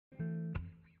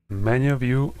Many of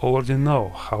you already know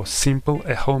how simple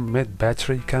a homemade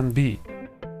battery can be.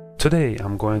 Today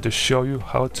I'm going to show you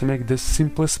how to make the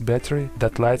simplest battery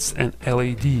that lights an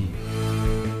LED.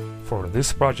 For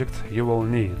this project you will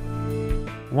need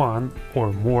one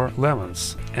or more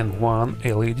lemons and one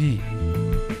LED.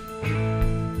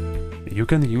 You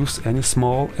can use any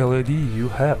small LED you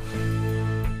have,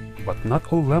 but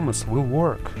not all lemons will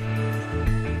work.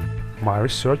 My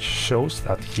research shows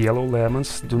that yellow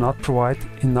lemons do not provide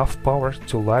enough power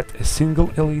to light a single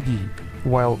LED,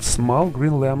 while small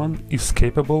green lemon is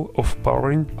capable of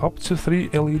powering up to 3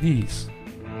 LEDs.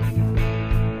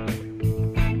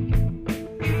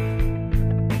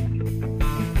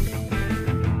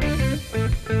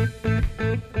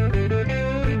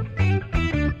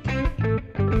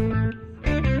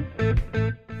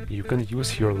 You can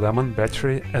use your lemon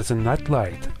battery as a night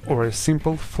light or a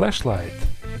simple flashlight.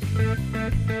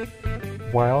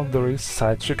 While there is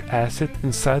citric acid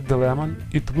inside the lemon,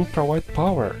 it will provide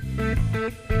power.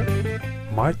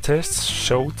 My tests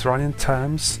showed running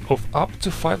times of up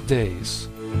to 5 days.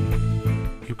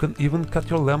 You can even cut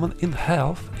your lemon in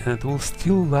half and it will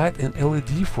still light an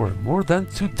LED for more than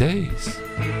 2 days.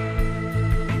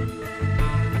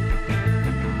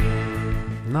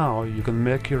 Now you can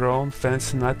make your own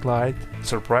fancy night light,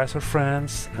 surprise your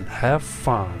friends and have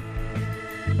fun.